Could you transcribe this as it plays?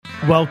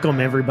Welcome,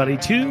 everybody,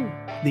 to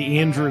the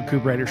Andrew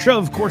Cooprider Show.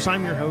 Of course,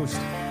 I'm your host,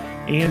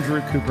 Andrew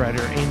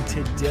Cooprider, and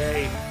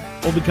today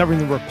we'll be covering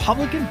the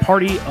Republican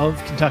Party of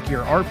Kentucky,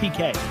 or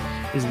RPK,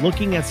 is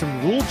looking at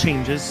some rule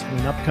changes in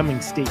an upcoming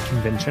state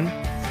convention.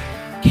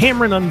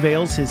 Cameron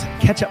unveils his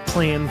catch-up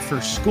plan for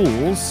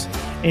schools,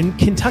 and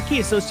Kentucky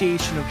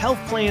Association of Health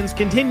Plans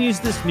continues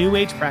this new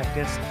age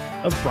practice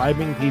of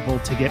bribing people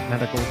to get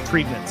medical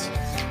treatments.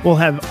 We'll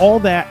have all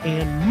that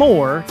and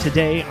more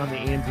today on the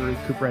Andrew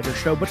Cooprider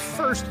Show. But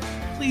first,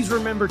 please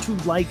remember to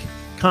like,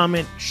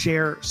 comment,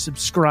 share,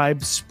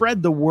 subscribe,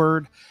 spread the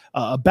word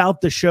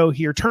about the show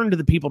here. Turn to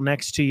the people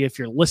next to you if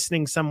you're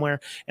listening somewhere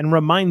and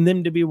remind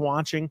them to be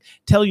watching.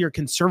 Tell your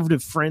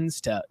conservative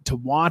friends to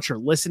watch or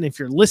listen. If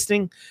you're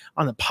listening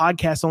on the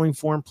podcast only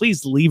form,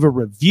 please leave a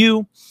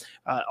review.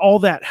 All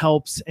that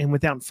helps. And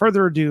without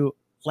further ado,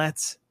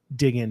 let's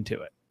dig into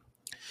it.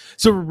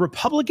 So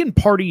Republican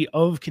Party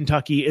of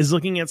Kentucky is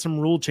looking at some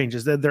rule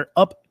changes that their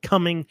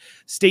upcoming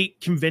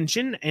state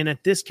convention. And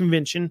at this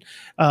convention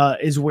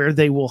is where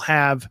they will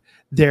have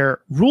their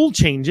rule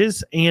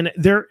changes. And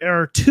there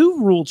are two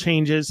rule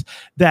changes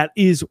that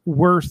is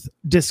worth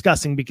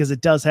discussing because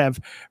it does have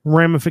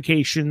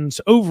ramifications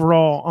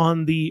overall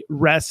on the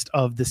rest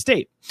of the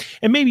state.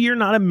 And maybe you're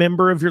not a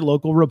member of your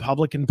local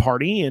Republican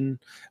Party. And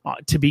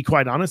to be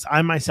quite honest,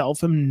 I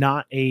myself am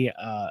not a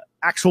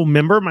actual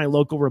member of my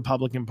local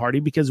Republican Party,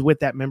 because with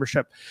that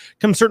membership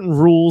come certain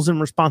rules and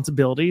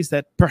responsibilities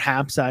that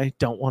perhaps I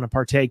don't want to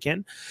partake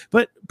in.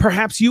 But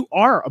perhaps you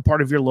are a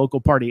part of your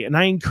local party, and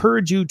I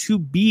encourage you to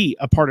be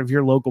a part of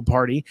your local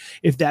party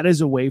if that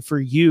is a way for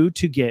you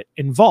to get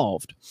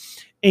involved.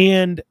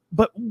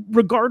 But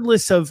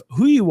regardless of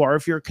who you are,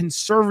 if you're a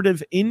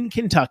conservative in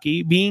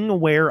Kentucky, being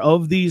aware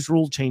of these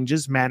rule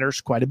changes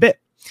matters quite a bit.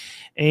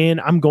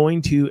 And I'm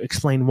going to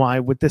explain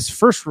why with this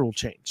first rule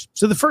change.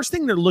 So the first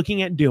thing they're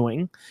looking at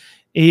doing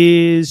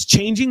is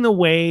changing the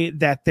way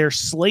that their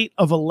slate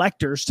of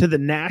electors to the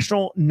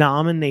National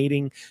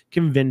Nominating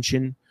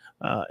Convention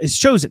is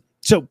chosen.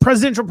 So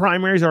presidential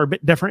primaries are a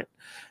bit different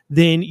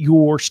than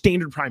your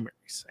standard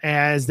primaries,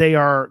 as they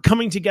are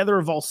coming together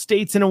of all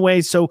states in a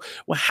way. So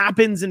what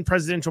happens in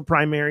presidential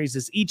primaries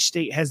is each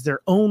state has their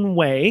own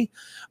way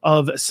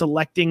of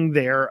selecting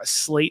their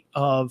slate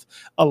of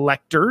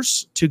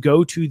electors to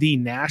go to the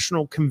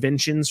national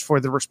conventions for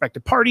the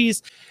respective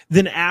parties.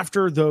 Then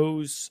after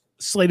those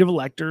slate of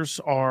electors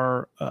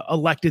are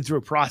elected through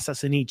a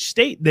process in each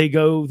state, they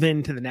go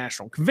then to the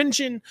national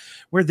convention,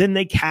 where then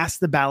they cast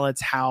the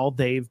ballots how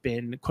they've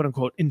been, quote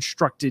unquote,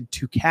 instructed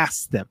to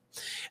cast them.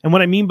 And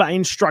what I mean by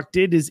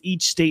instructed is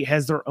each state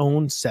has their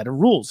own set of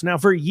rules. Now,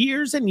 for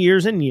years and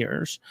years and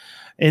years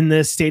in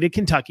the state of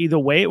Kentucky, the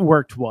way it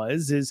worked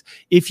is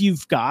if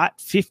you've got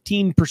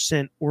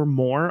 15% or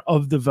more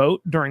of the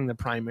vote during the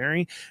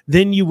primary,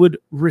 then you would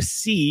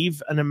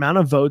receive an amount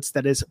of votes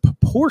that is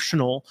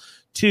proportional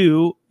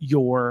to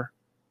your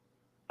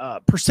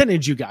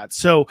percentage you got.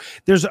 So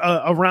there's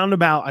around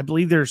about, I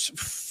believe there's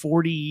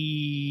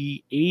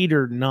 48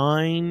 or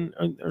 9,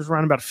 there's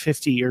around about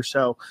 50 or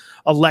so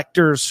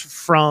electors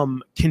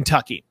from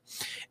Kentucky.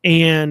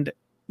 And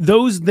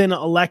those then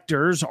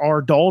electors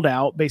are doled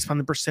out based on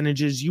the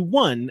percentages you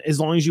won, as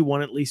long as you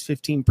won at least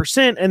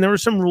 15%. And there were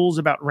some rules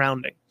about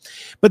rounding.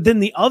 But then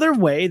the other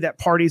way that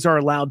parties are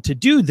allowed to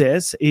do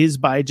this is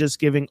by just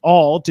giving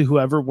all to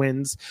whoever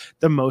wins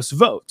the most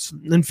votes.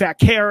 In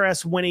fact,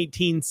 KRS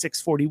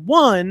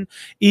 118-641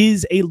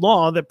 is a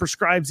law that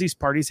prescribes these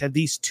parties have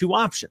these two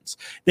options.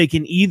 They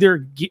can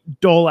either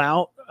dole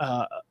out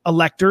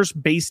electors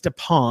based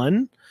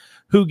upon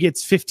who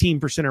gets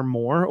 15% or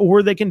more,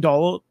 or they can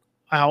dole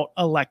out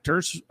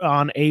electors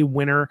on a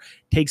winner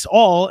takes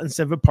all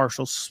instead of a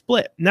partial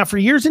split. Now, for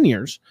years and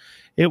years,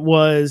 it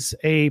was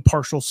a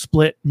partial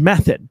split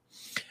method.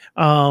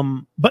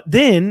 But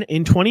then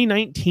in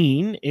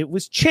 2019, it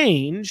was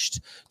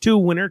changed to a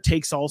winner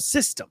takes all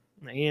system.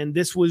 And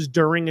this was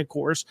during, of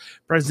course,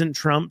 President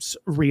Trump's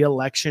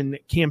re-election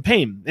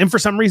campaign. And for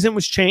some reason it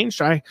was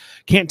changed. I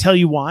can't tell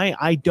you why.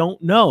 I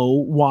don't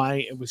know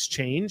why it was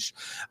changed.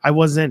 I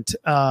wasn't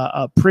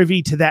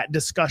privy to that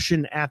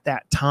discussion at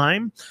that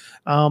time.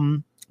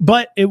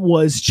 But it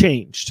was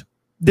changed.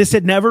 This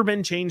had never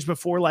been changed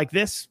before like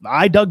this.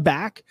 I dug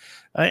back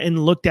and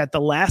looked at the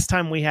last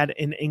time we had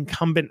an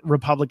incumbent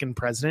Republican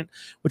president,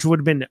 which would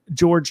have been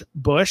George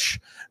Bush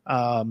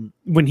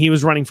when he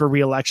was running for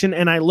re-election.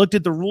 And I looked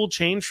at the rule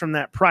change from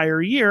that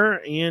prior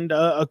year, and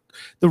the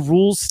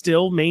rules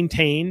still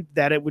maintained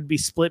that it would be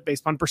split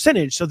based on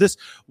percentage. So this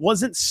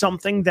wasn't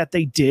something that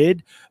they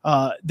did.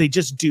 They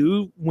just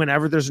do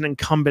whenever there's an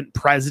incumbent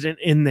president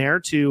in there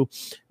to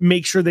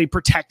make sure they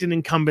protect an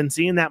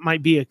incumbency. And that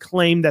might be a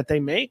claim that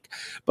they make,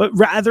 but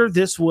rather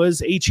this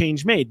was a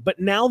change made. But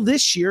now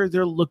this year,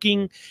 they're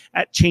looking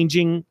at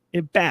changing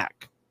it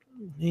back.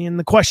 And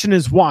the question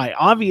is why?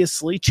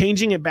 Obviously,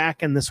 changing it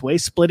back in this way,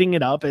 splitting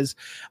it up, as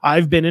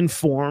I've been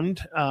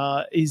informed,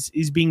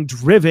 is being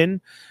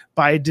driven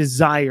by a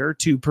desire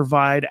to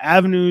provide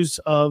avenues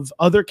of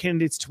other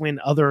candidates to win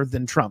other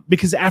than Trump.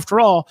 Because after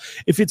all,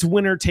 if it's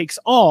winner takes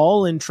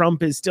all and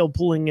Trump is still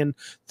pulling in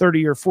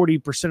 30 or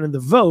 40% of the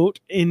vote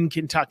in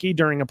Kentucky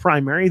during a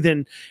primary,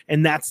 then,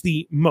 and that's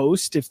the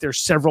most, if there's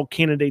several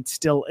candidates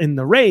still in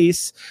the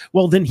race,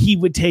 well, then he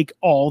would take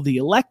all the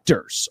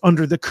electors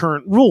under the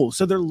current rule.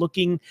 So they're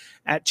looking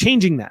at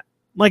changing that.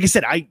 Like I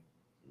said,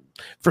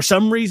 for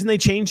some reason they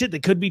changed it. They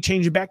could be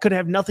changing back, could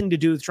have nothing to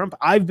do with Trump.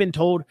 I've been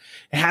told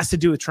it has to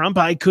do with Trump.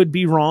 I could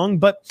be wrong,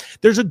 but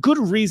there's a good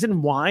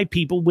reason why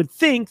people would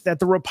think that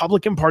the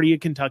Republican Party of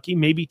Kentucky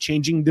may be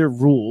changing their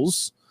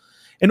rules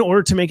in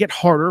order to make it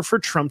harder for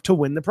Trump to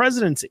win the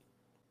presidency.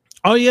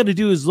 All you got to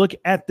do is look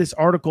at this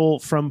article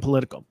from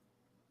Politico.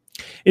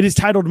 It is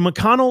titled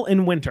 "McConnell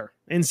in Winter: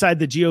 Inside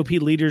the GOP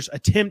Leader's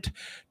Attempt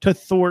to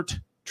Thwart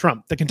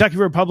Trump. The Kentucky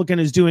Republican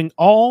is doing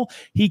all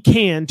he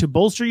can to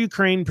bolster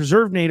Ukraine,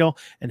 preserve NATO,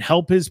 and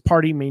help his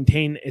party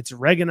maintain its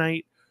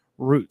Reaganite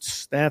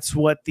roots." That's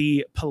what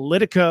the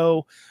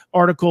Politico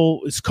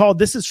article is called.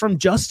 This is from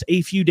just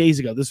a few days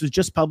ago. This was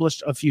just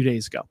published a few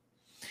days ago.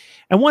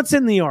 And what's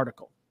in the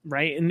article?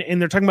 Right.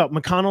 And they're talking about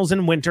McConnell's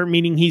in winter,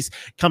 meaning he's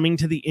coming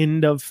to the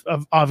end of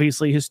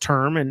obviously his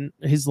term and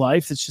his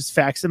life. It's just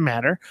facts that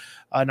matter.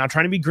 Not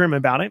trying to be grim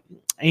about it.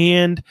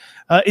 And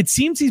it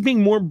seems he's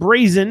being more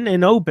brazen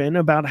and open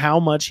about how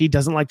much he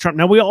doesn't like Trump.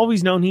 Now, we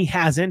always known he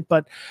hasn't,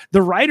 but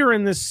the writer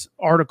in this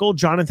article,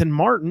 Jonathan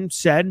Martin,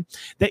 said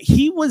that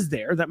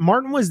that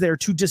Martin was there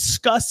to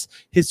discuss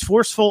his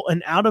forceful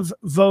and out of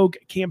vogue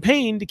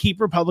campaign to keep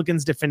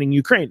Republicans defending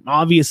Ukraine.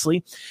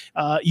 Obviously,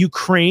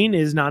 Ukraine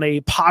is not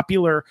a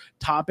popular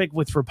topic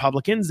with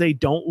Republicans. They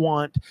don't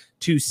want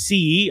to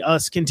see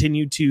us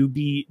continue to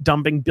be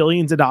dumping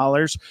billions of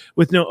dollars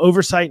with no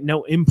oversight,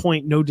 no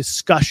endpoint, no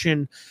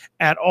discussion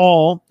at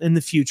all in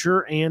the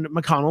future. And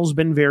McConnell's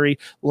been very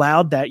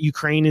loud that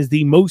Ukraine is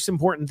the most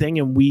important thing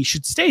and we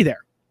should stay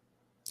there.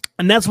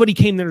 And that's what he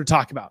came there to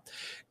talk about,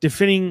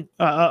 defending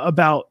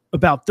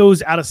about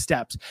those out of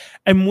steps.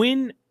 And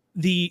when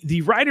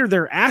the writer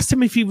there asked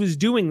him if he was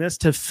doing this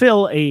to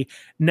fill a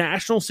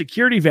national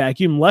security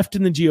vacuum left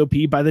in the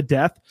GOP by the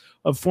death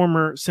of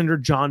former Senator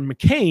John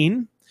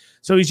McCain.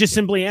 So he's just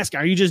simply asking,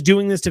 are you just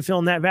doing this to fill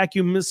in that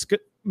vacuum?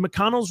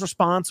 McConnell's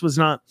response was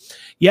not,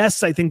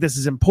 yes, I think this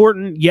is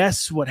important.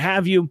 Yes, what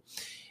have you.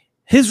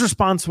 His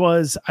response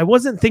was, I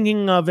wasn't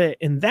thinking of it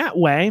in that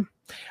way.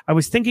 I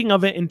was thinking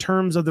of it in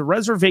terms of the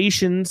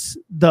reservations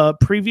the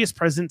previous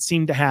president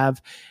seemed to have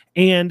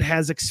and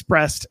has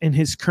expressed in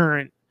his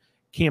current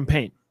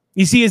campaign.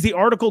 You see, as the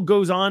article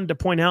goes on to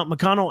point out,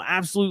 McConnell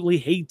absolutely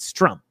hates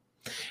Trump.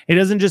 He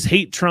doesn't just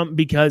hate Trump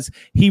because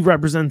he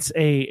represents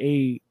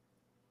a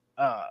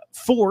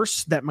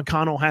force that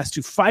McConnell has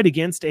to fight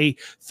against, a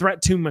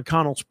threat to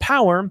McConnell's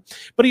power,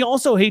 but he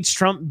also hates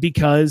Trump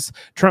because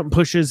Trump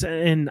pushes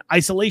an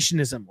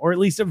isolationism, or at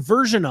least a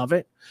version of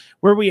it,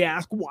 where we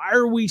ask, why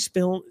are we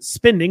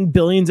spending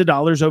billions of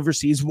dollars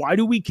overseas? Why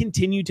do we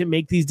continue to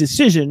make these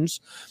decisions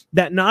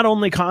that not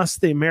only cost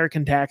the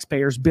American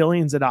taxpayers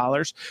billions of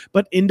dollars,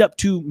 but end up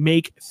to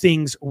make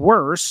things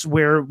worse,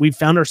 where we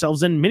found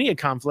ourselves in many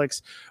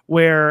conflicts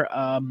where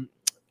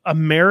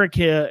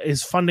America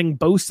is funding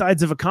both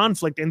sides of a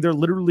conflict, and they're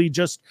literally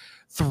just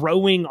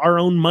throwing our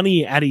own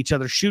money at each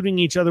other, shooting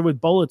each other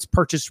with bullets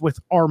purchased with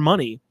our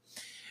money.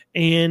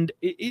 And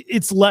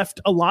it's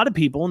left a lot of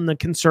people in the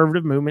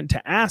conservative movement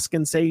to ask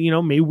and say,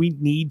 maybe we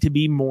need to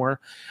be more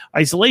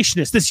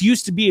isolationist. This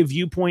used to be a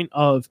viewpoint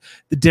of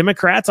the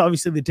Democrats.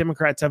 Obviously, the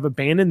Democrats have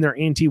abandoned their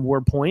anti-war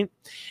point.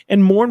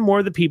 And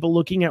more the people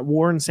looking at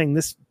war and saying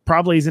this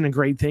probably isn't a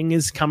great thing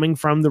is coming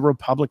from the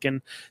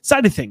Republican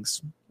side of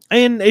things.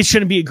 And it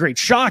shouldn't be a great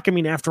shock. I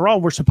mean, after all,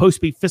 we're supposed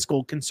to be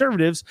fiscal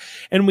conservatives,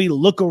 and we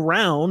look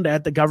around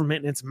at the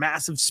government and its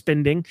massive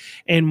spending,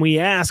 and we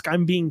ask,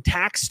 I'm being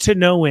taxed to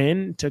no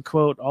end, to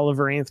quote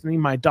Oliver Anthony,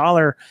 my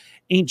dollar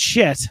ain't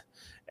shit,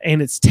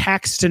 and it's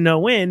taxed to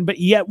no end, but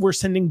yet we're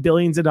sending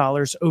billions of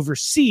dollars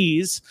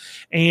overseas,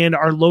 and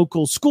our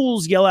local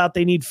schools yell out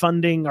they need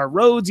funding, our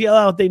roads yell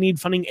out they need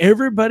funding,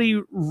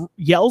 everybody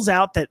yells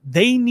out that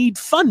they need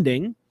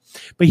funding,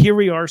 but here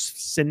we are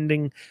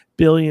sending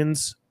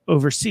billions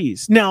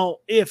overseas. Now,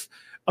 if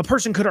a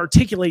person could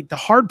articulate the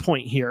hard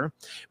point here,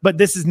 but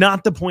this is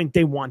not the point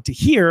they want to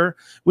hear,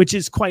 which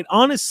is quite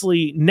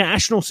honestly,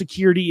 national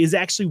security is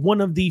actually one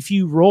of the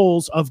few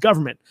roles of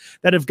government,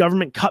 that if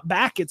government cut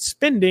back its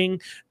spending,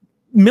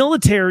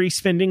 military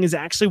spending is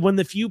actually one of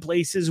the few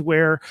places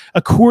where,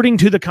 according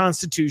to the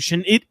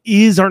Constitution, it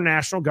is our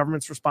national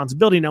government's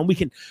responsibility. Now, we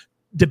can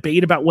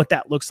debate about what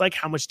that looks like.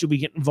 How much do we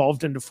get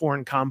involved into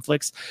foreign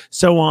conflicts,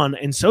 so on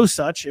and so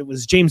such. It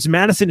was James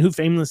Madison who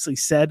famously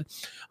said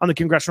on the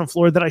congressional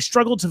floor that I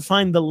struggle to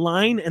find the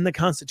line in the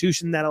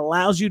Constitution that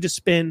allows you to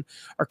spend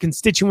our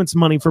constituents'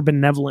 money for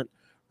benevolent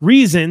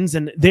reasons.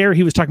 And there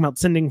he was talking about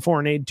sending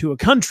foreign aid to a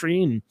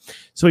country. And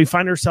so we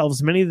find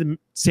ourselves many of the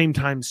same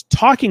times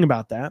talking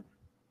about that.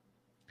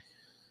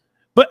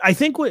 But I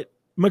think what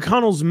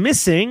McConnell's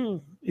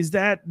missing is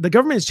that the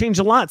government has changed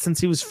a lot since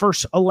he was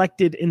first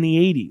elected in the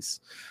 80s,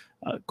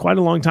 quite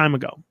a long time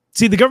ago.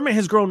 See, the government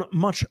has grown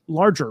much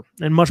larger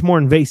and much more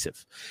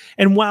invasive.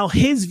 And while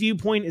his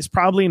viewpoint is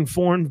probably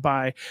informed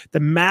by the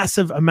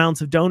massive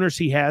amounts of donors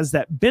he has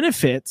that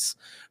benefits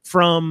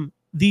from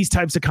these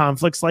types of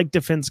conflicts, like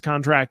defense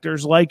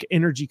contractors, like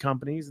energy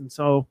companies, and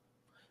so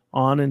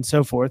on and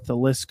so forth, the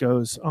list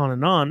goes on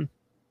and on.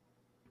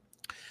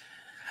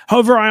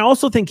 However, I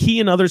also think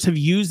he and others have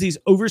used these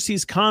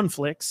overseas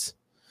conflicts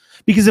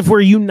because if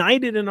we're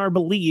united in our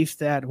belief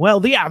that,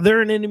 well, yeah,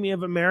 they're an enemy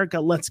of America,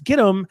 let's get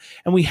them,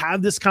 and we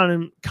have this kind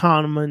of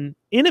common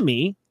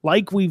enemy,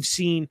 like we've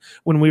seen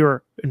when we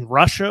were in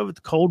Russia with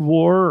the Cold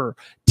War or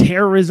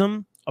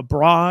terrorism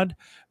abroad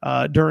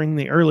during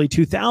the early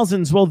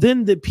 2000s, well,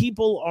 then the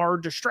people are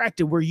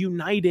distracted. We're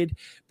united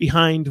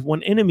behind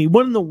one enemy.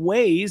 One of the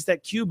ways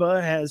that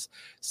Cuba has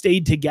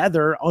stayed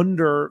together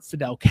under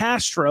Fidel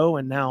Castro,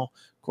 and now,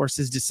 of course,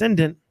 his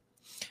descendant,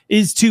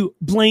 is to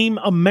blame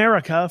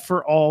America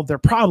for all their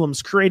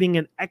problems, creating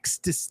an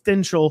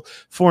existential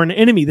foreign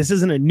enemy. This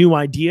isn't a new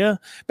idea.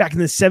 Back in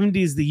the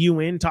 70s, the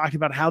UN talked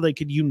about how they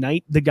could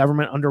unite the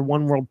government under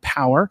one world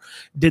power,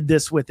 did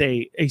this with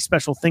a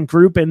special think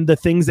group, and the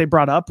things they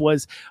brought up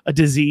was a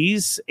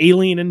disease,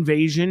 alien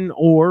invasion,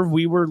 or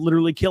we were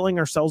literally killing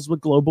ourselves with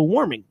global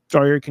warming.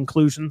 Draw your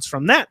conclusions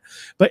from that.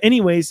 But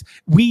anyways,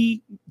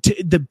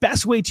 the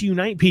best way to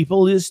unite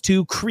people is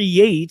to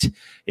create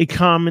a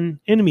common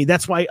enemy.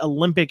 That's why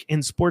Olympic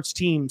and sports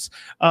teams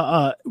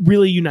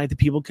really unite the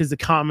people, because the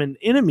common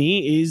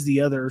enemy is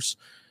the others.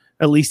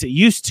 At least it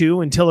used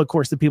to, until, of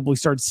course, the people we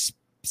started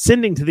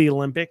sending to the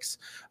Olympics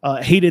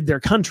hated their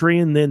country,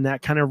 and then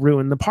that kind of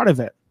ruined the part of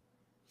it.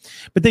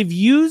 But they've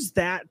used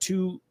that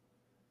to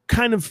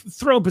kind of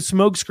throw up a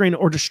smokescreen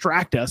or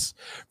distract us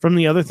from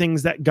the other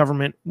things that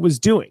government was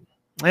doing.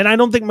 And I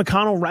don't think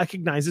McConnell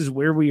recognizes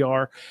where we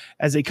are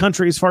as a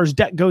country as far as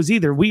debt goes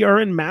either. We are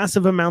in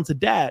massive amounts of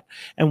debt,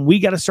 and we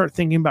got to start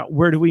thinking about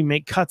where do we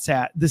make cuts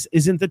at. This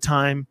isn't the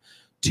time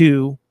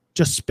to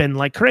just spend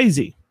like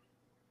crazy.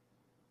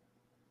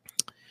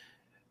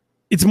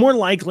 It's more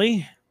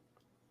likely,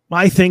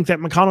 I think, that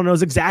McConnell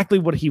knows exactly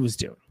what he was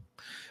doing,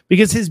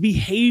 because his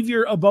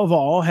behavior above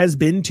all has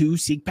been to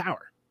seek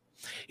power.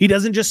 He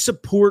doesn't just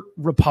support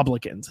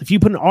Republicans. If you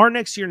put an R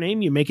next to your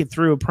name, you make it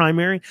through a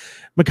primary.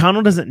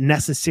 McConnell doesn't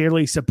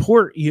necessarily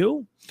support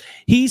you.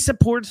 He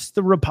supports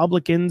the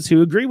Republicans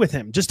who agree with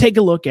him. Just take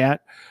a look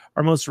at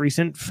our most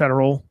recent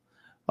federal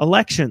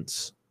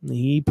elections.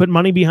 He put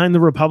money behind the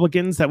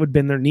Republicans that would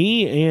bend their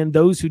knee, and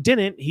those who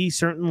didn't, he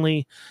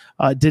certainly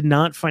did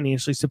not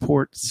financially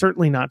support,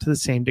 certainly not to the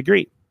same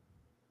degree.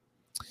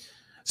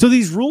 So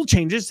these rule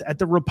changes at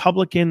the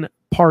Republican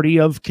Party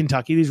of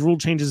Kentucky, these rule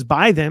changes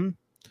by them,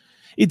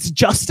 it's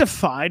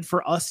justified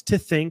for us to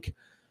think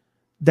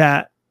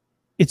that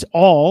it's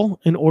all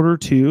in order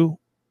to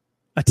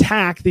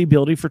attack the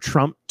ability for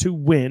Trump to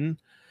win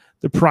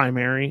the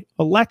primary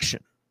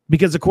election.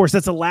 Because, of course,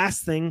 that's the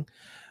last thing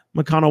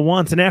McConnell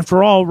wants. And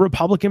after all,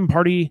 Republican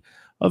Party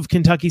of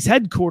Kentucky's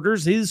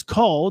headquarters is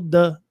called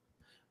the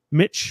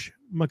Mitch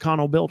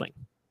McConnell Building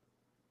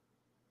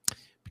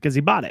because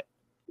he bought it.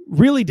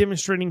 Really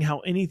demonstrating how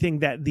anything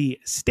that the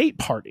state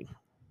party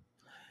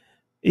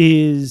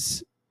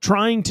is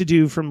trying to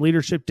do from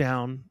leadership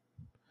down,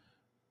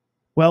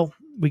 well,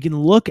 we can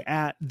look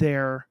at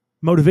their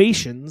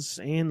motivations,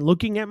 and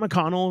looking at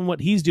McConnell and what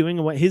he's doing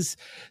and what his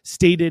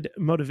stated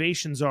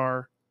motivations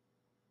are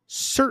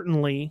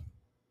certainly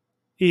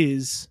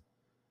is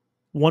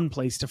one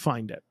place to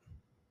find it.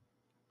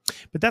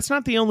 But that's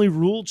not the only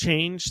rule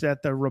change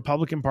that the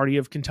Republican Party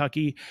of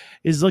Kentucky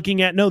is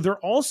looking at. No, they're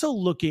also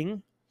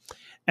looking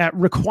at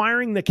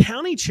requiring the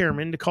county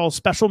chairman to call a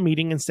special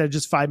meeting instead of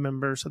just 5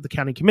 members of the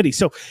county committee.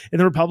 So in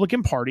the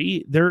Republican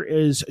Party, there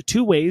is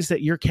 2 ways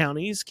that your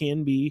counties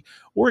can be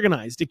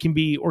organized. It can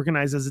be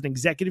organized as an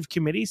executive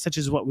committee, such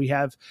as what we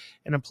have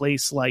in a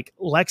place like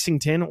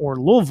Lexington or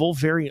Louisville,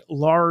 very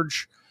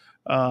large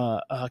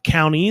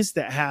counties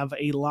that have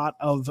a lot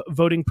of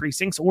voting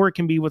precincts, or it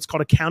can be what's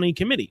called a county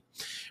committee,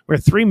 where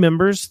 3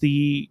 members,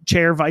 the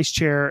chair, vice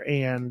chair,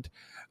 and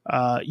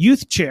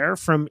youth chair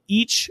from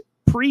each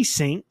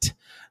precinct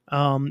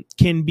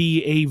can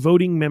be a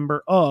voting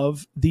member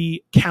of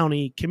the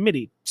county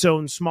committee. So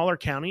in smaller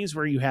counties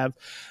where you have,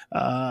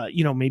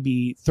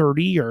 maybe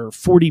 30 or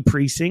 40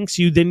 precincts,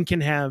 you then can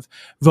have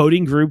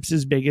voting groups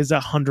as big as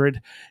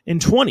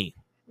 120.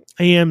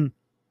 And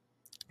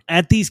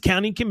at these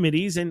county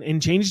committees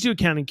and change to a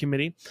county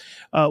committee,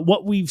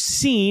 what we've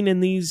seen in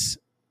these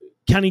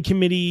county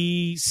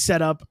committee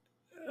set up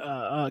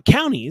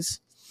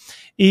counties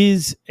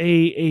is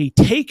a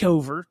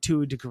takeover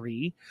to a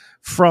degree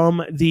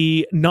from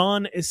the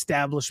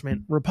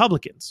non-establishment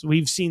Republicans.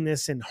 We've seen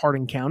this in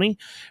Hardin County.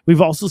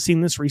 We've also seen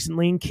this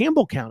recently in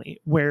Campbell County,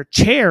 where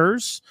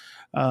chairs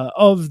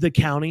of the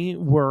county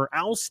were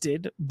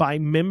ousted by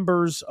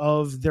members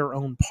of their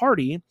own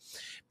party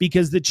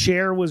because the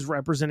chair was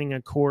representing,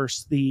 of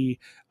course, the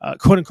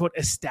quote-unquote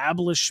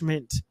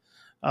establishment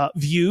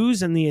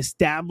views and the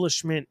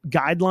establishment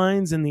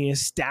guidelines and the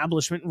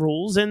establishment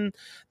rules, and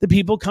the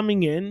people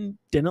coming in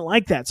didn't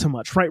like that so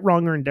much. Right,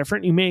 wrong, or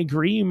indifferent. You may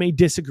agree, you may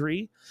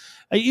disagree.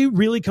 It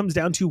really comes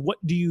down to, what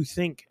do you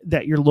think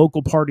that your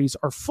local parties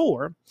are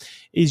for?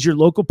 Is your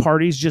local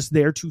parties just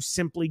there to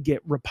simply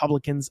get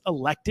Republicans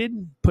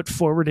elected, put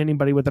forward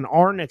anybody with an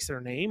R next to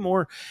their name,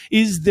 or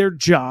is their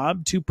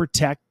job to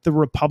protect the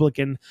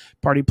Republican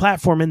Party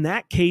platform? In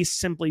that case,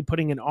 simply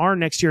putting an R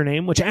next to your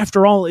name, which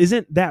after all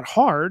isn't that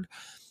hard.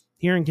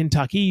 Here in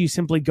Kentucky, you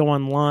simply go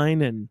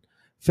online and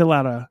fill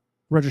out a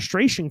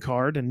registration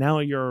card, and now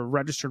you're a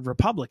registered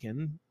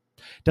Republican.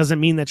 Doesn't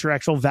mean that your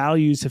actual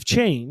values have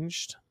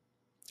changed.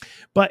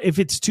 But if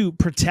it's to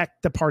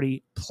protect the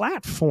party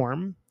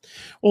platform,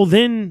 well,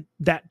 then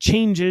that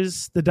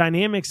changes the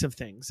dynamics of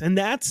things. And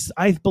that's,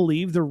 I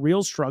believe, the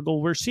real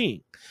struggle we're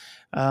seeing.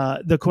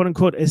 The quote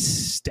unquote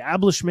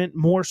establishment,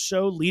 more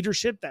so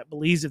leadership, that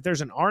believes if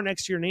there's an R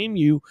next to your name,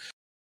 you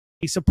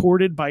be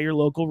supported by your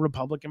local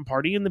Republican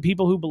Party, and the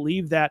people who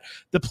believe that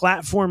the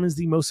platform is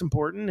the most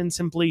important, and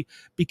simply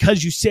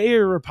because you say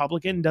you're a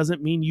Republican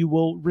doesn't mean you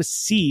will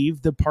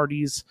receive the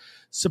party's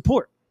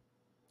support.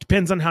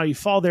 Depends on how you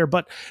fall there.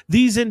 But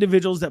these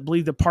individuals that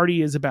believe the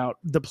party is about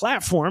the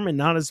platform and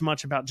not as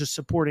much about just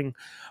supporting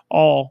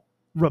all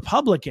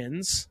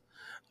Republicans,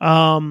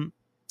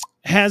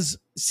 has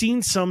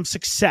seen some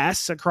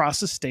success across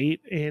the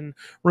state in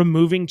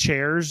removing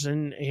chairs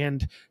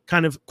and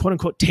kind of quote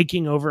unquote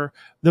taking over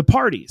the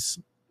parties.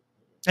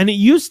 And it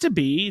used to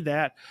be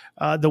that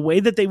the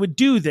way that they would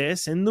do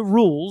this, and the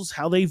rules,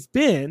 how they've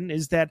been,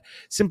 is that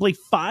simply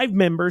 5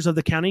 members of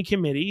the county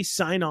committee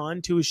sign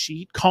on to a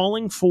sheet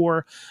calling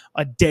for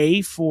a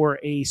day for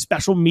a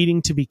special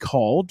meeting to be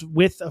called,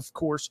 with, of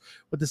course,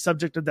 what the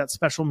subject of that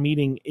special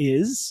meeting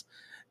is.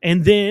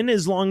 And then,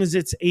 as long as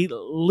it's at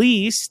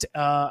least,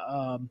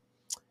 I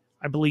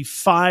believe,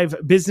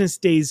 5 business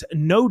days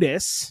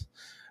notice,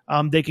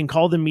 they can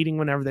call the meeting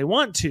whenever they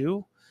want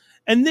to.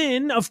 And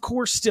then, of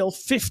course, still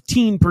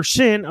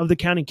 15% of the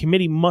county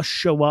committee must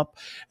show up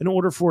in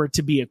order for it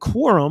to be a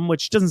quorum,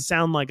 which doesn't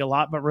sound like a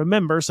lot. But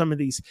remember, some of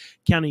these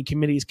county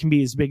committees can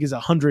be as big as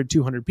 100,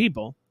 200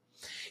 people.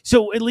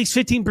 So at least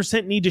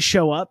 15% need to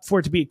show up for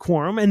it to be a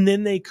quorum, and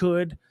then they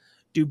could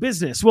do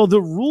business. Well,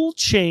 the rule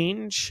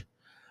change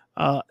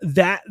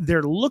that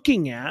they're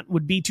looking at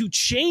would be to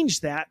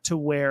change that to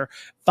where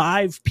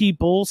 5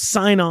 people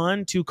sign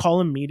on to call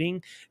a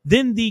meeting.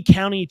 Then the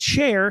county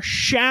chair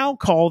shall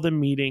call the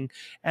meeting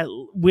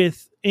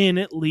within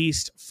at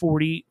least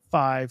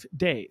 45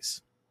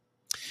 days.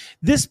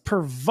 This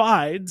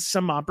provides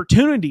some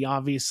opportunity,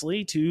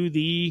 obviously, to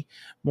the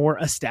more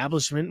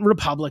establishment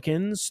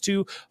Republicans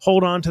to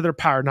hold on to their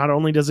power. Not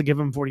only does it give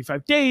them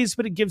 45 days,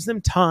 but it gives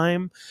them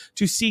time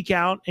to seek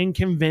out and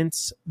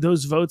convince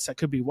those votes that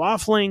could be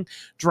waffling,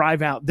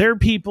 drive out their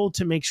people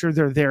to make sure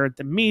they're there at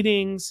the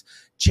meetings,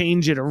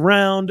 change it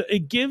around.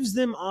 It gives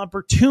them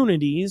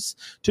opportunities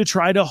to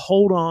try to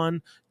hold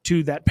on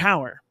to that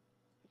power.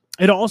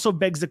 It also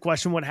begs the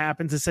question, what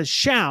happens? It says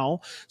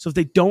shall. So if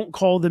they don't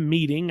call the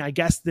meeting, I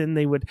guess then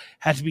they would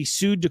have to be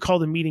sued to call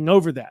the meeting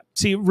over that.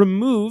 See, it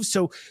removes.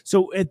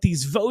 So at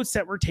these votes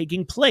that were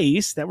taking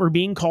place, that were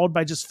being called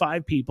by just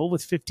 5 people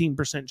with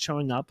 15%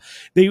 showing up,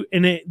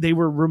 they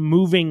were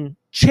removing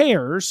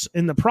chairs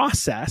in the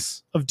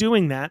process of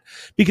doing that,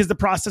 because the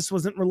process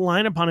wasn't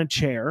relying upon a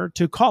chair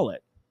to call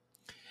it.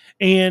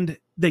 And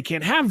they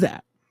can't have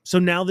that. So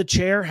now the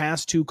chair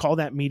has to call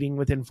that meeting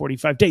within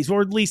 45 days,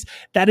 or at least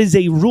that is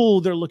a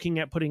rule they're looking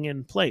at putting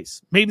in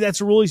place. Maybe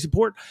that's a rule you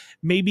support.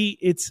 Maybe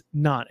it's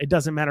not. It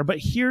doesn't matter. But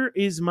here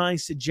is my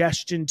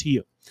suggestion to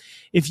you.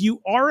 If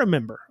you are a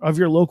member of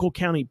your local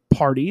county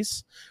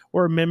parties,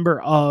 or a member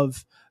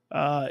of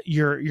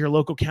your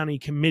local county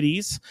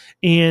committees,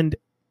 and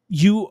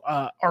you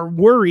are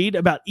worried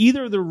about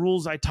either of the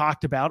rules I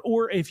talked about,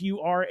 or if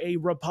you are a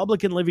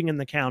Republican living in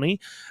the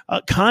county,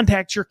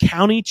 contact your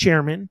county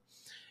chairman,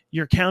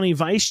 your county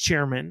vice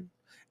chairman,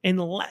 and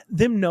let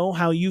them know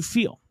how you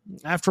feel.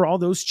 After all,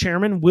 those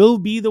chairmen will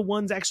be the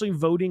ones actually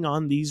voting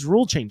on these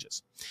rule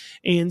changes.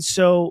 And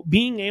so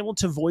being able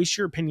to voice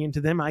your opinion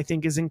to them, I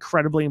think, is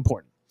incredibly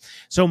important.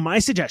 So my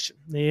suggestion,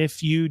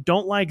 if you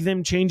don't like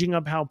them changing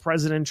up how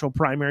presidential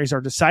primaries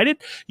are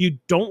decided, you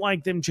don't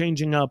like them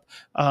changing up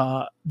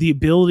the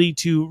ability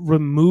to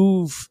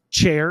remove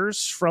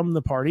chairs from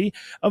the party,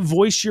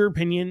 voice your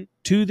opinion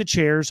to the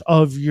chairs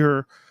of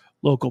your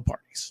local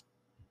parties.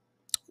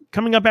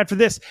 Coming up after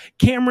this,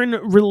 Cameron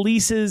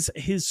releases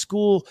his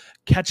school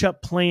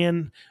catch-up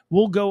plan.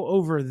 We'll go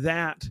over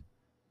that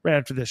right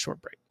after this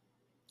short break.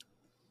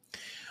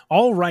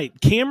 All right,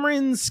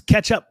 Cameron's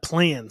catch-up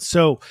plan.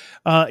 So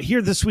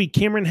here this week,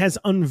 Cameron has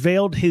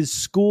unveiled his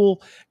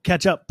school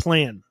catch-up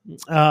plan.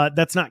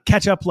 That's not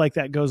ketchup like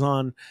that goes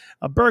on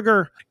a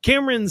burger.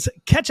 Cameron's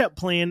catch-up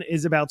plan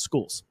is about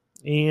schools.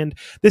 And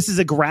this is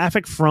a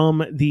graphic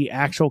from the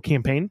actual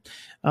campaign.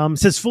 It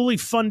says fully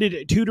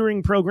funded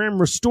tutoring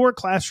program, restore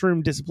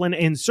classroom discipline,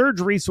 and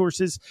surge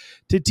resources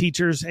to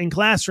teachers and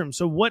classrooms.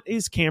 So what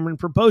is Cameron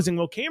proposing?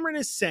 Well, Cameron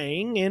is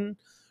saying, and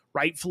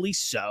rightfully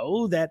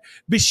so, that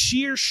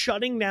Bashir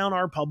shutting down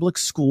our public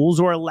schools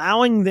or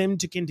allowing them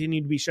to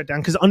continue to be shut down,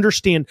 because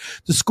understand,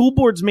 the school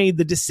boards made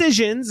the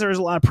decisions. There's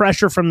a lot of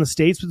pressure from the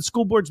states, but the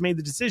school boards made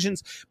the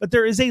decisions. But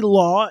there is a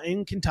law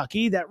in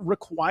Kentucky that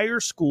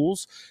requires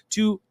schools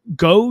to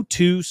go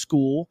to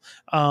school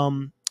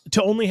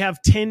to only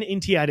have 10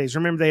 NTI days.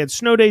 Remember, they had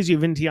snow days, you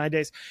have NTI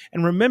days.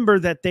 And remember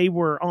that they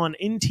were on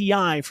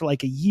NTI for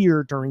like a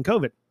year during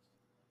COVID.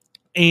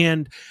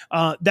 And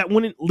that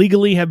wouldn't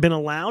legally have been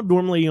allowed.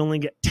 Normally, you only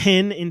get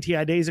 10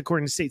 NTI days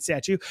according to state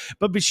statute.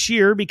 But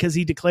Bashir, because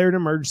he declared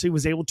an emergency,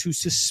 was able to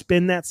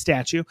suspend that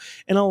statute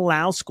and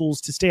allow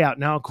schools to stay out.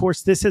 Now, of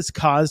course, this has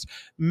caused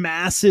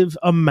massive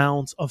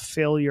amounts of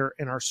failure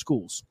in our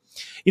schools.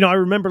 You know, I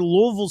remember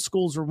Louisville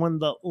schools were one of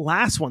the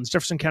last ones,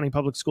 Jefferson County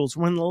Public Schools,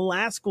 were one of the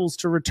last schools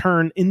to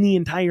return in the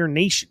entire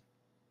nation.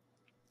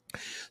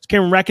 So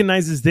Cameron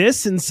recognizes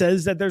this and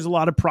says that there's a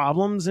lot of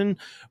problems and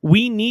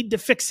we need to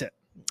fix it.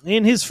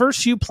 And his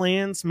first few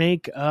plans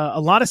make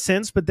a lot of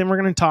sense, but then we're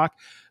going to talk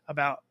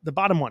about the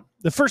bottom one.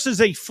 The first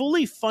is a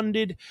fully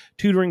funded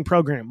tutoring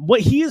program.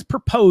 What he is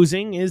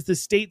proposing is the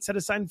state set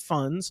aside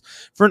funds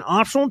for an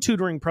optional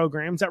tutoring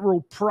programs that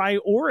will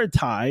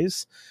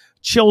prioritize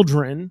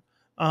children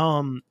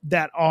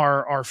that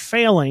are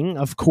failing,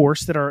 of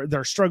course, that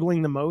are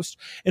struggling the most,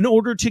 in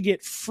order to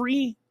get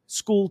free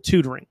school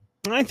tutoring.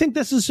 And I think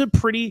this is a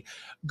pretty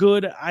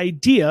good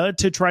idea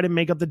to try to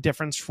make up the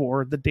difference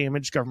for the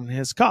damage government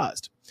has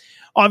caused.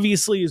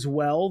 Obviously, as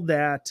well,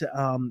 that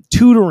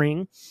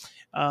tutoring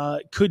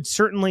could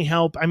certainly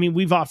help. I mean,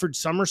 we've offered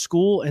summer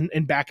school,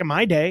 and back in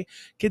my day,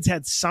 kids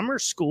had summer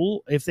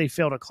school. If they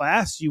failed a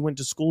class, you went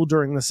to school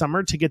during the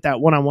summer to get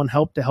that one-on-one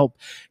help to help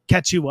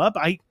catch you up.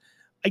 I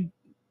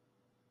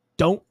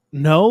don't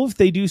know if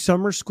they do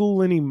summer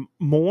school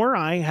anymore.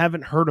 I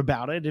haven't heard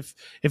about it. If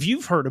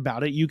you've heard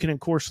about it, you can, of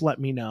course, let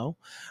me know.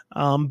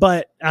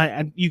 But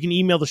you can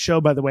email the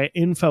show, by the way,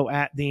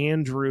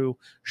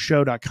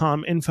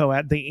 info@theandrewshow.com,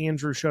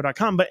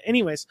 info@theandrewshow.com. But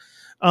anyways,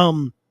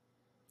 I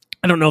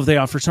don't know if they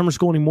offer summer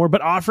school anymore,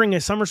 but offering a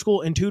summer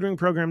school and tutoring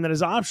program that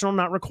is optional,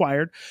 not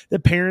required,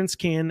 that parents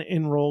can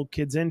enroll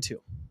kids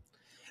into.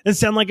 It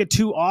sounds like a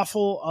too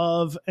awful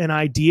of an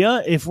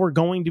idea. If we're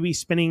going to be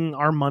spending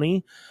our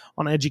money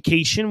on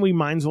education, we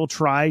might as well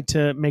try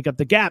to make up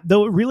the gap,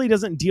 though it really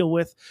doesn't deal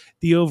with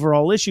the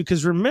overall issue.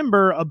 Because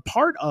remember, a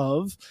part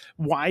of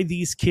why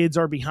these kids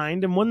are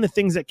behind, and one of the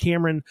things that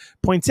Cameron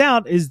points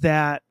out, is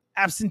that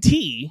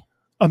absentee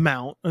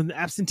amount, an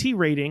absentee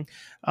rating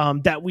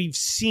that we've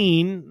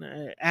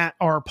seen at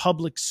our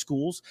public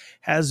schools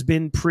has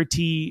been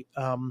pretty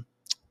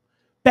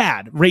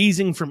bad,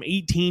 raising from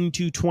 18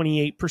 to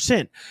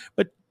 28%.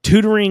 But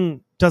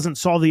tutoring doesn't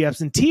solve the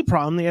absentee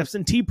problem. The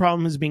absentee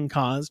problem is being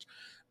caused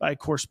by, of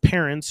course,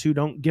 parents who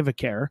don't give a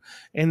care,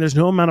 and there's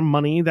no amount of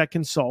money that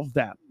can solve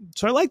that.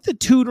 So I like the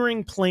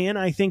tutoring plan.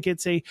 I think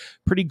it's a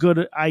pretty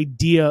good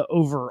idea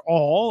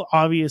overall.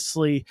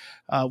 Obviously,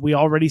 we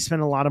already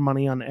spend a lot of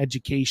money on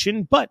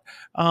education, but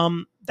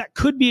that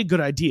could be a good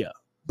idea.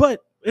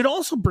 But it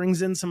also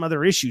brings in some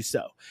other issues,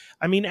 though.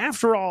 I mean,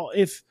 after all,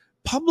 if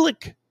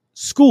public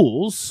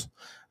schools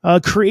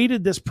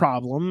created this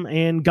problem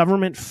and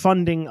government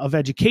funding of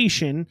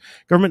education,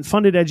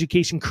 government-funded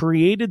education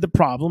created the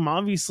problem,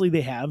 obviously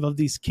they have, of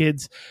these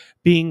kids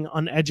being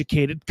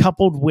uneducated,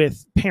 coupled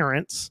with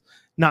parents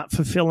not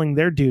fulfilling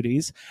their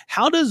duties.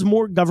 How does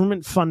more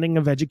government funding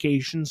of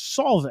education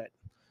solve it?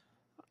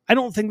 I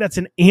don't think that's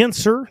an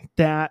answer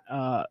that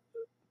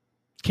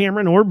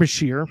Cameron or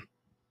Bashir,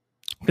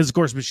 because, of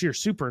course, Bashir's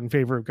super in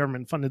favor of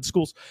government-funded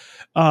schools,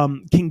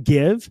 can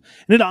give.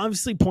 And it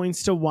obviously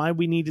points to why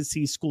we need to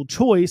see school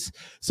choice,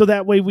 so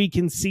that way we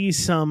can see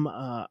some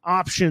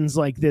options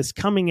like this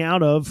coming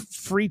out of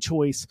free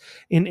choice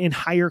in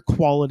higher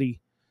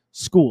quality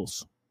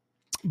schools.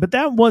 But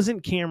that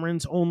wasn't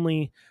Cameron's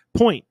only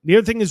point. The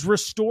other thing is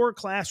restore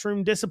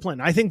classroom discipline.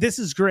 I think this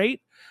is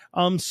great.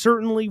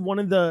 Certainly one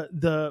of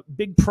the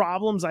big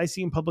problems I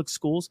see in public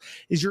schools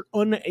is you're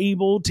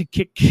unable to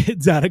kick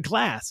kids out of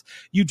class.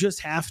 You just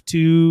have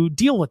to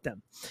deal with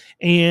them.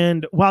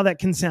 And while that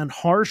can sound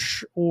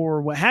harsh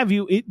or what have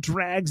you, it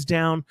drags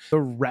down the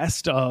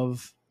rest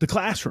of the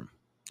classroom.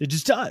 It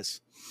just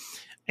does.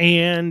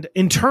 And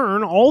in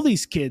turn, all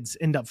these kids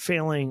end up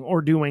failing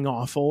or doing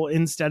awful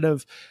instead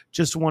of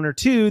just one or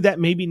two that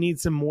maybe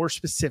need some more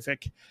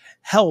specific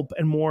help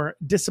and more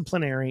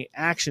disciplinary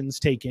actions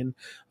taken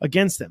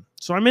against them.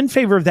 So I'm in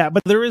favor of that.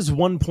 But there is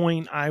one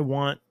point I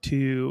want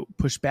to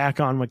push back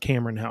on with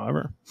Cameron,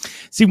 however.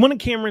 See, one of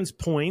Cameron's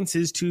points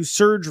is to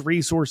surge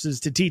resources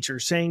to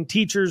teachers, saying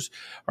teachers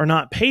are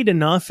not paid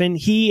enough, and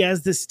he,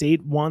 as the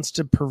state, wants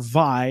to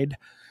provide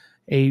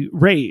a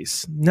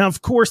raise. Now,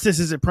 of course, this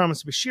is a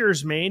promise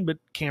Bashir's made, but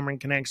Cameron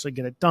can actually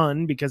get it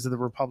done because of the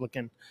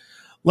Republican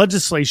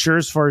legislature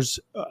as far as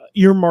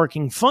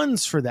earmarking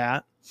funds for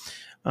that.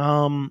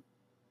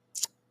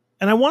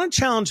 And I want to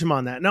challenge him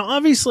on that. Now,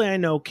 obviously, I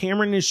know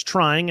Cameron is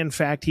trying. In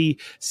fact, he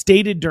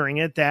stated during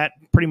it that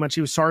pretty much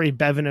he was sorry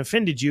Bevan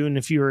offended you. And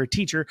if you were a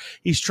teacher,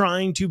 he's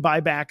trying to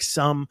buy back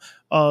some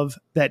of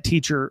that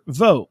teacher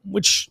vote,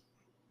 which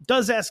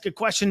does ask a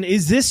question.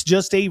 Is this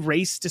just a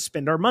race to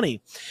spend our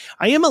money?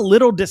 I am a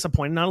little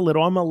disappointed, not a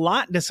little, I'm a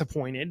lot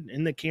disappointed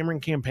in the Cameron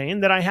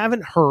campaign that I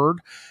haven't heard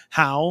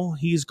how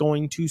he's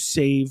going to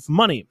save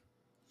money.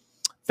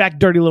 In fact,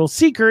 dirty little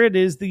secret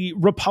is the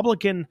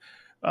Republican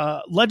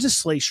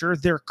legislature,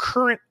 their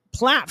current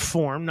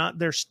platform, not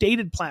their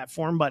stated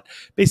platform, but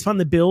based on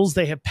the bills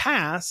they have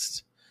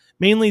passed,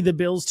 mainly the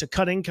bills to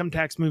cut income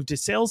tax, move to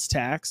sales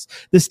tax,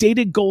 the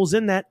stated goals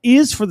in that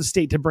is for the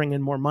state to bring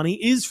in more money,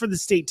 is for the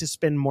state to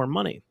spend more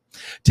money.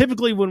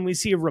 Typically, when we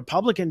see a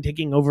Republican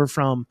taking over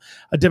from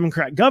a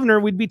Democrat governor,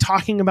 we'd be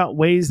talking about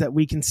ways that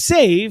we can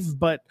save,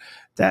 but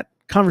that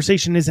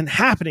conversation isn't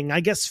happening.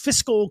 I guess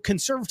fiscal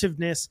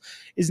conservativeness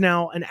is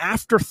now an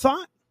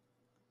afterthought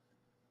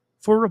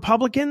for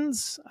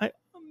Republicans. I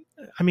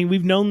mean,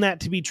 we've known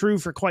that to be true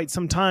for quite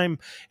some time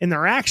in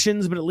their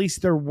actions, but at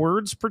least their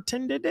words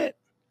pretended it.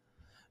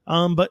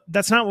 But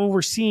that's not what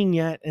we're seeing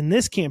yet in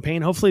this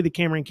campaign. Hopefully the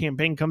Cameron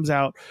campaign comes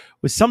out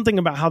with something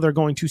about how they're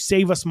going to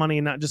save us money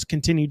and not just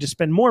continue to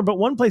spend more. But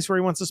one place where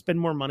he wants to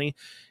spend more money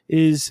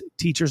is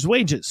teachers'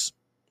 wages.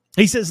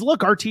 He says,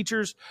 look, our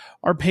teachers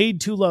are paid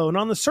too low. And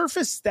on the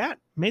surface, that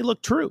may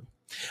look true.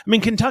 I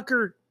mean,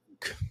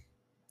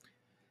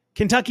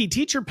 Kentucky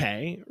teacher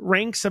pay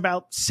ranks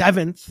about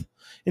 7th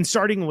in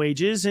starting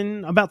wages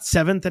and about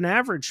 7th in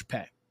average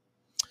pay.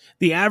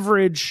 The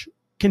average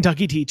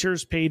Kentucky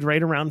teachers paid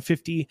right around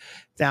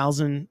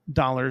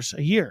 $50,000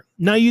 a year.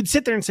 Now you'd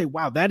sit there and say,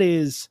 wow, that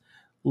is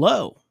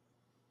low.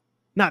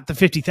 Not the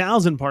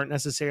 50,000 part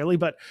necessarily,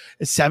 but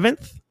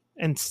 7th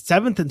in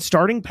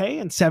starting pay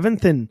and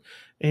 7th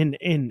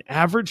in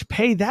average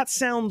pay. That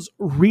sounds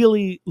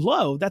really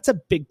low. That's a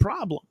big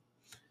problem.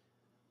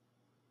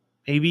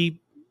 Maybe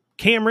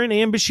Cameron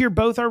and Beshear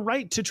both are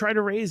right to try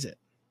to raise it.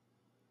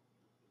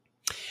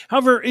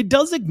 However, it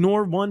does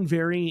ignore one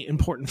very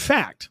important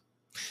fact.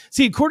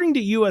 See, according to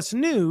U.S.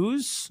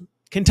 News,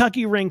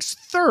 Kentucky ranks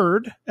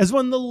 3rd as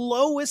one of the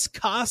lowest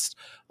cost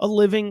of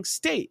living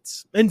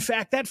states. In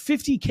fact, that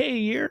 $50K a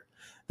year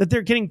that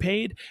they're getting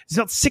paid is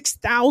about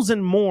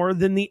 $6,000 more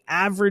than the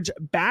average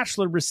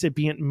bachelor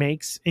recipient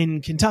makes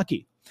in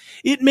Kentucky.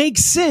 It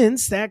makes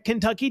sense that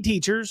Kentucky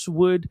teachers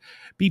would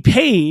be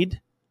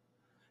paid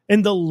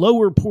in the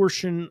lower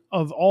portion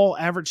of all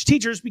average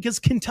teachers because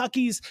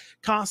Kentucky's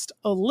cost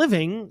of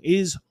living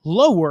is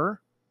lower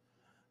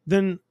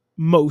than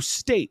most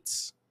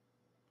states.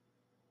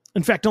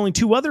 In fact, only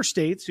 2 other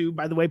states, who,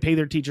 by the way, pay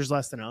their teachers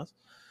less than us,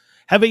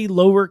 have a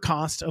lower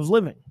cost of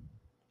living.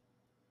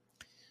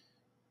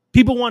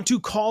 People want to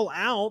call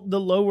out the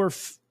lower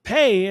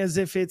pay as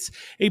if it's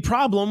a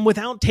problem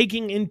without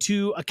taking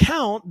into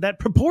account that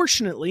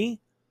proportionately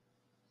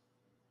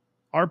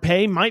our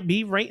pay might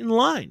be right in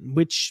line,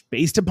 which,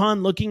 based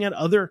upon looking at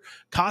other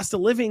cost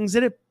of livings,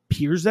 it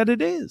appears that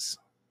it is.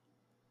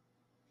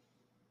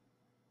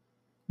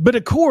 But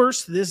of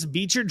course, this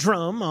beats your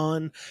drum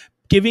on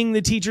giving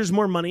the teachers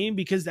more money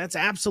because that's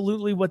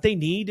absolutely what they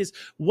need, is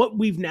what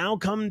we've now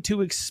come to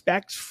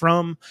expect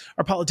from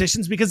our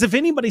politicians. Because if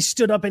anybody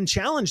stood up and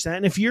challenged that,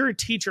 and if you're a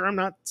teacher, I'm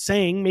not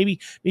saying maybe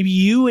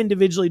you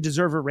individually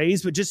deserve a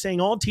raise, but just saying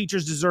all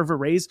teachers deserve a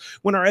raise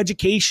when our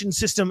education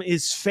system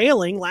is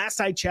failing. Last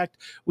I checked,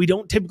 we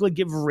don't typically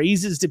give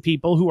raises to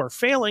people who are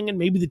failing, and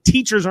maybe the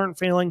teachers aren't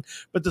failing,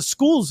 but the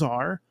schools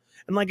are.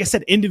 And like I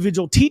said,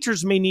 individual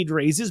teachers may need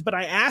raises, but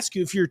I ask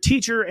you, if you're a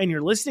teacher and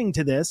you're listening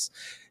to this,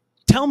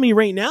 tell me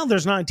right now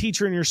there's not a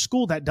teacher in your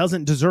school that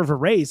doesn't deserve a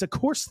raise. Of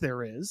course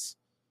there is.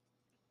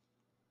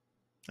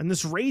 And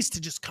this race to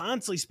just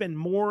constantly spend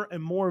more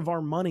and more of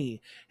our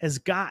money has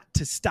got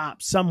to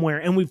stop somewhere,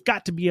 and we've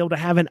got to be able to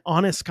have an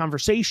honest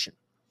conversation.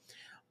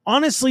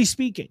 Honestly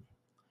speaking,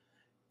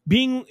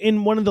 being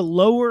in one of the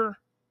lower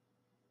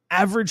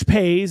average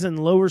pays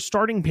and lower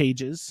starting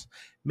pages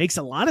makes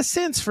a lot of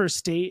sense for a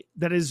state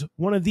that is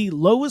one of the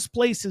lowest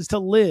places to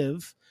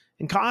live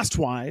and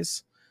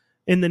cost-wise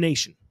in the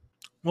nation.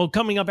 Well,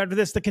 coming up after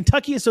this, the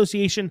Kentucky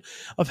Association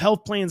of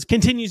Health Plans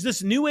continues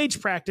this new age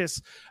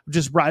practice of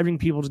just bribing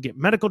people to get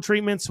medical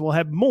treatments. We'll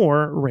have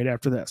more right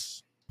after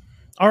this.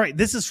 All right,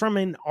 this is from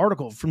an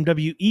article from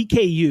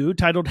WEKU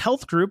titled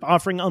Health Group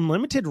Offering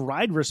Unlimited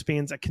Ride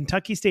Wristbands at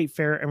Kentucky State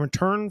Fair in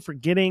Return for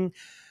Getting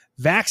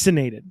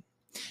Vaccinated.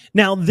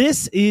 Now,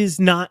 this is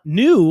not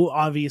new,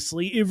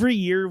 obviously. Every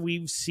year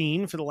we've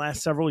seen for the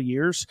last several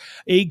years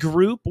a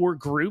group or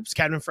groups,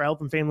 Cabinet for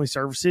Health and Family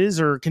Services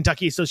or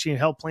Kentucky Association of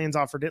Health Plans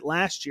offered it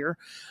last year,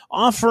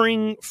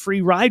 offering free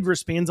ride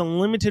wristbands,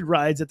 unlimited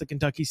rides at the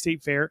Kentucky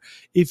State Fair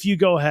if you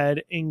go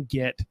ahead and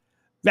get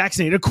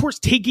vaccinated. Of course,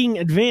 taking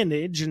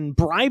advantage and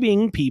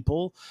bribing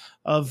people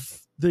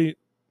of the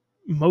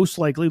most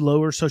likely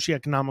lower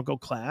socioeconomical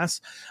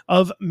class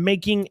of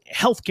making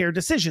healthcare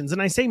decisions.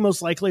 And I say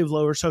most likely of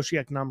lower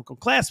socioeconomical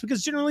class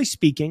because generally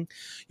speaking,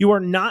 you are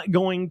not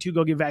going to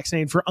go get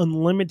vaccinated for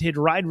unlimited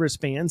ride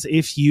wristbands.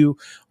 If you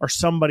are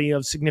somebody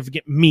of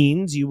significant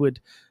means, you would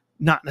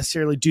not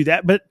necessarily do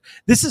that. But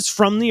this is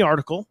from the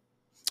article.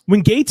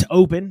 When gates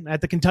open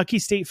at the Kentucky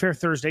State Fair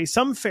Thursday,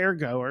 some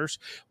fairgoers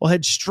will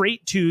head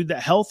straight to the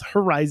Health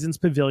Horizons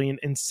Pavilion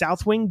in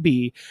South Wing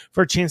B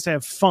for a chance to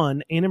have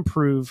fun and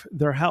improve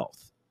their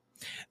health.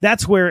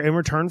 That's where, in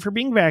return for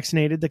being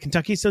vaccinated, the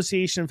Kentucky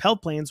Association of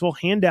Health Plans will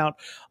hand out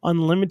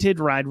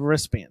unlimited ride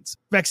wristbands.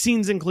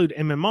 Vaccines include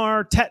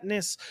MMR,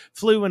 tetanus,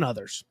 flu, and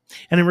others.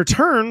 And in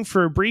return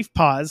for a brief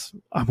pause,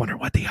 I wonder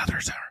what the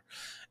others are.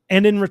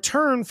 And in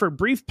return for a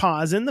brief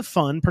pause in the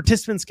fun,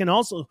 participants can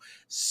also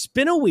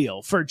spin a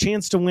wheel for a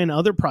chance to win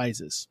other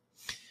prizes.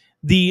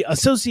 The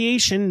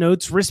association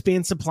notes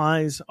wristband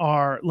supplies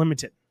are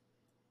limited.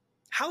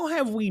 How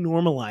have we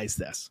normalized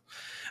this?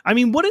 I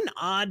mean, what an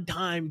odd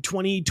time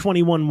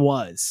 2021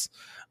 was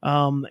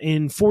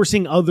in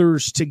forcing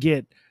others to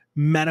get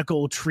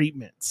medical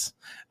treatments.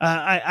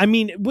 I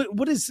mean,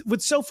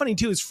 what's so funny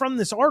too is from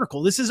this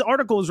article. This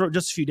article was wrote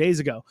just a few days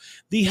ago.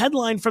 The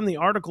headline from the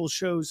article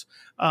shows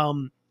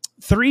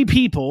three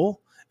people.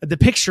 The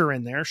picture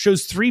in there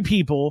shows three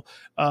people,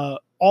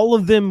 all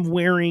of them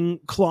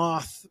wearing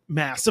cloth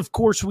masks. Of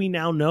course, we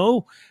now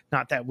know,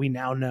 not that we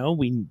now know,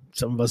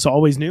 some of us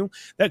always knew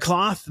that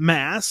cloth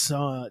masks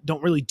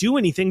don't really do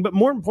anything. But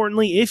more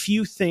importantly, if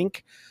you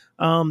think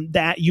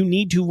that you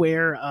need to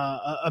wear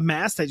a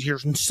mask, that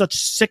there's such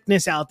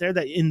sickness out there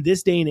that in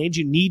this day and age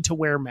you need to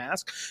wear a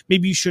mask,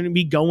 maybe you shouldn't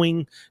be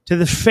going to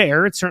the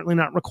fair. It's certainly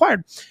not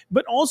required.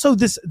 But also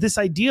this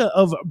idea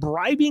of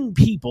bribing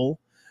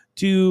people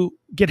to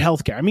get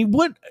healthcare. I mean,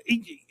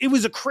 it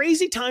was a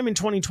crazy time in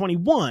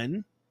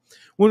 2021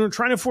 when we're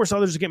trying to force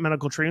others to get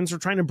medical treatments. We're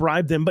trying to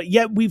bribe them, but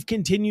yet we've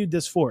continued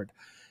this forward.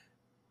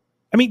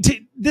 I mean,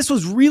 this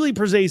was really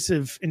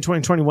pervasive in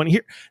 2021.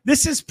 Here,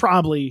 this is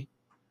probably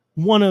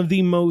one of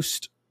the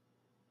most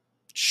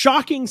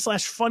shocking /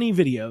 funny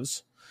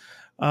videos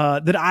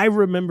that I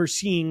remember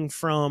seeing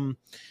from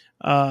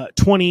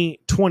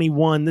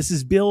 2021. This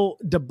is Bill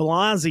de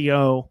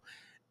Blasio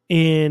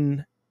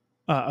in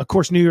of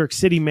course, New York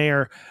City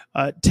mayor.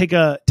 Take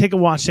a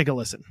watch, take a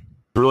listen.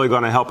 Really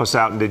going to help us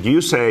out. And did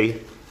you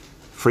say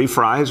free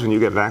fries when you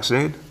get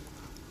vaccinated?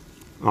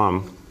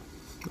 I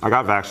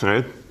got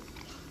vaccinated.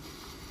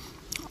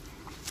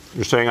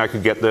 You're saying I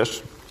could get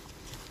this?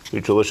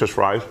 These delicious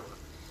fries?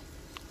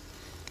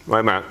 Wait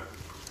a minute.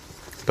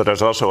 But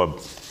there's also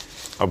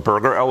a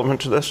burger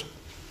element to this?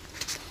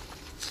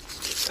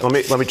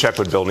 Let me check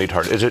with Bill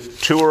Neathart. Is it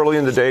too early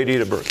in the day to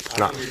eat a burger?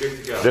 No.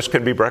 This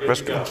can be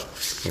breakfast?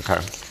 Okay.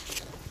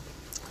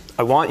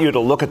 I want you to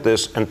look at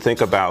this and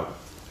think about,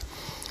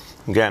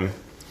 again,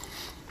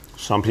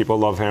 some people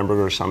love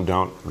hamburgers, some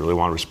don't. Really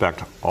want to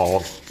respect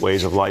all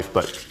ways of life.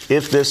 But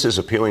if this is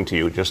appealing to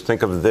you, just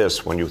think of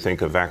this when you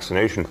think of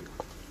vaccination.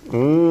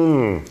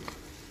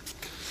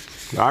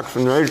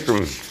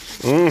 Vaccination.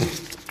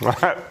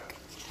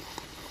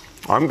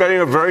 I'm getting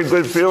a very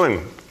good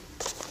feeling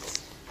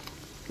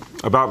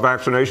about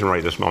vaccination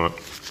right this moment.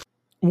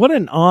 What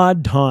an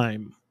odd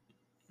time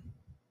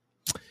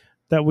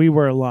that we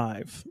were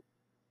alive.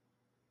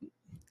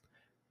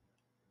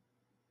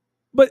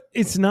 But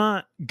it's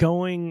not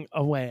going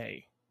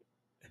away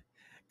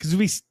because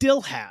we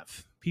still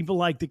have people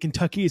like the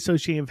Kentucky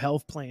Association of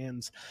Health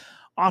Plans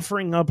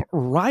offering up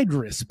ride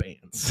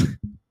wristbands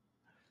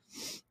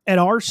at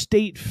our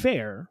state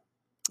fair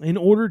in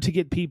order to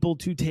get people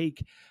to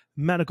take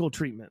medical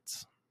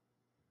treatments.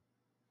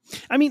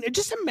 I mean,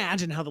 just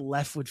imagine how the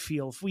left would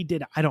feel if we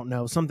did, I don't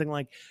know, something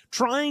like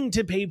trying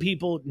to pay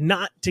people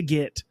not to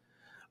get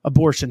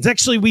abortions.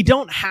 Actually, we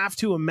don't have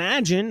to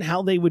imagine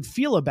how they would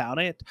feel about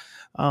it.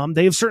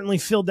 They have certainly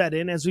filled that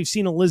in, as we've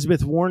seen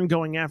Elizabeth Warren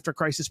going after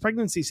crisis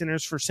pregnancy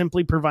centers for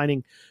simply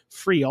providing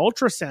free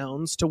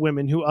ultrasounds to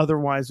women who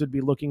otherwise would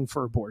be looking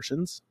for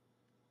abortions.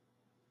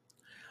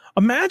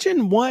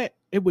 Imagine what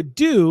it would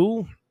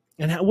do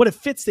and what a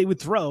fits they would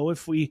throw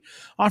if we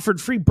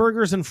offered free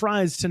burgers and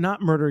fries to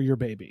not murder your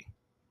baby.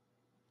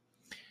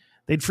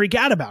 They'd freak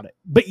out about it.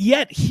 But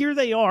yet here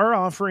they are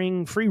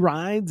offering free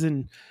rides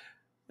and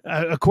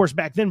of course,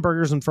 back then,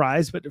 burgers and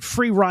fries, but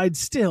free rides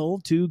still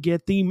to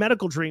get the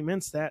medical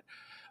treatments that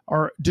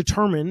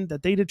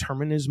they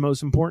determine is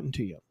most important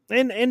to you.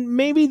 And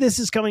maybe this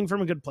is coming from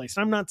a good place.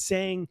 I'm not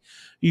saying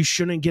you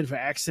shouldn't get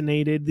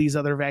vaccinated, these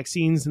other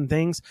vaccines and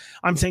things.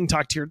 I'm saying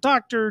talk to your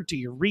doctor, do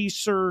your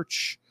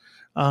research,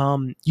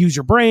 use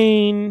your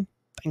brain,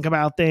 think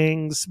about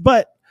things.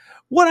 But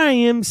what I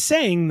am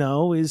saying,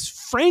 though, is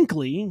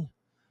frankly,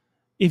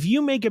 if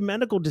you make a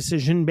medical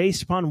decision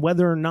based upon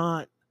whether or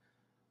not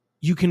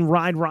you can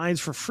ride rides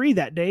for free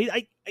that day,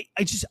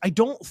 I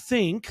don't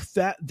think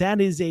that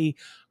is a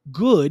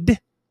good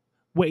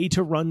way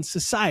to run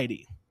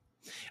society.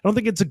 I don't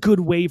think it's a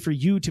good way for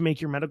you to make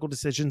your medical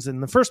decisions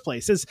in the first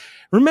place.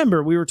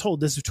 Remember, we were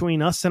told this is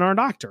between us and our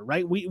doctor,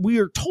 right? We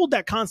are told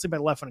that constantly by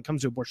the left when it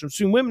comes to abortion,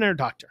 between women and our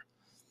doctor.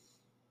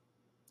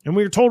 And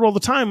we were told all the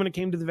time when it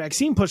came to the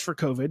vaccine push for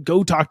COVID,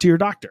 go talk to your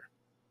doctor.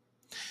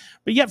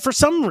 But yet for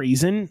some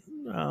reason,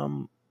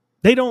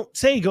 they don't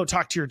say go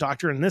talk to your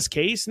doctor in this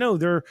case. No,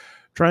 they're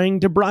trying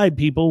to bribe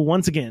people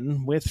once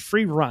again with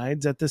free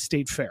rides at the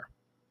state fair.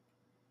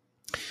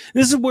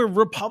 This is where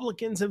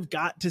Republicans have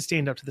got to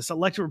stand up to this.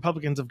 Elected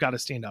Republicans have got to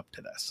stand up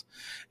to this.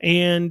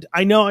 And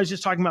I know I was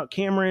just talking about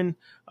Cameron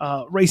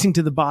racing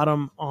to the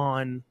bottom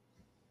on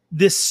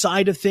this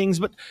side of things,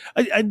 but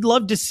I'd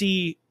love to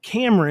see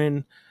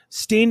Cameron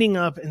standing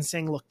up and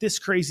saying, look, this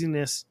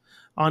craziness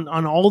on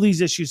all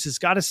these issues has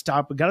got to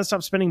stop. We've got to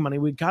stop spending money.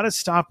 We've got to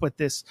stop with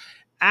this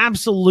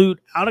absolute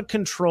out of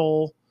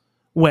control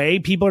way.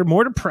 People are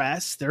more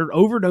depressed. They're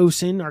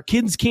overdosing. Our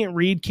kids can't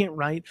read, can't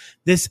write.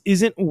 This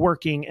isn't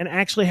working, and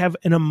actually have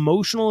an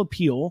emotional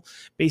appeal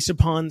based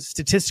upon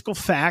statistical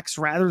facts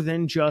rather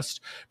than just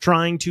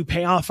trying to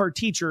pay off our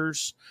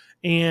teachers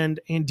and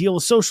deal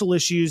with social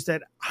issues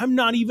that I'm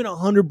not even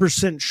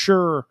 100%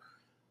 sure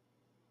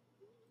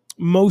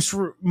most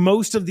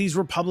of these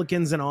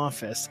Republicans in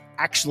office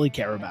actually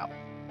care about.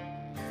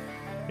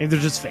 Maybe they're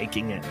just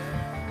faking it.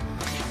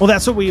 Well,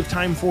 that's what we have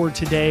time for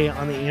today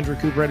on the Andrew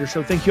Cooper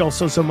Show. Thank you all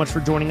so much for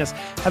joining us.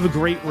 Have a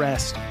great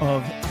rest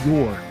of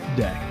your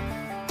day.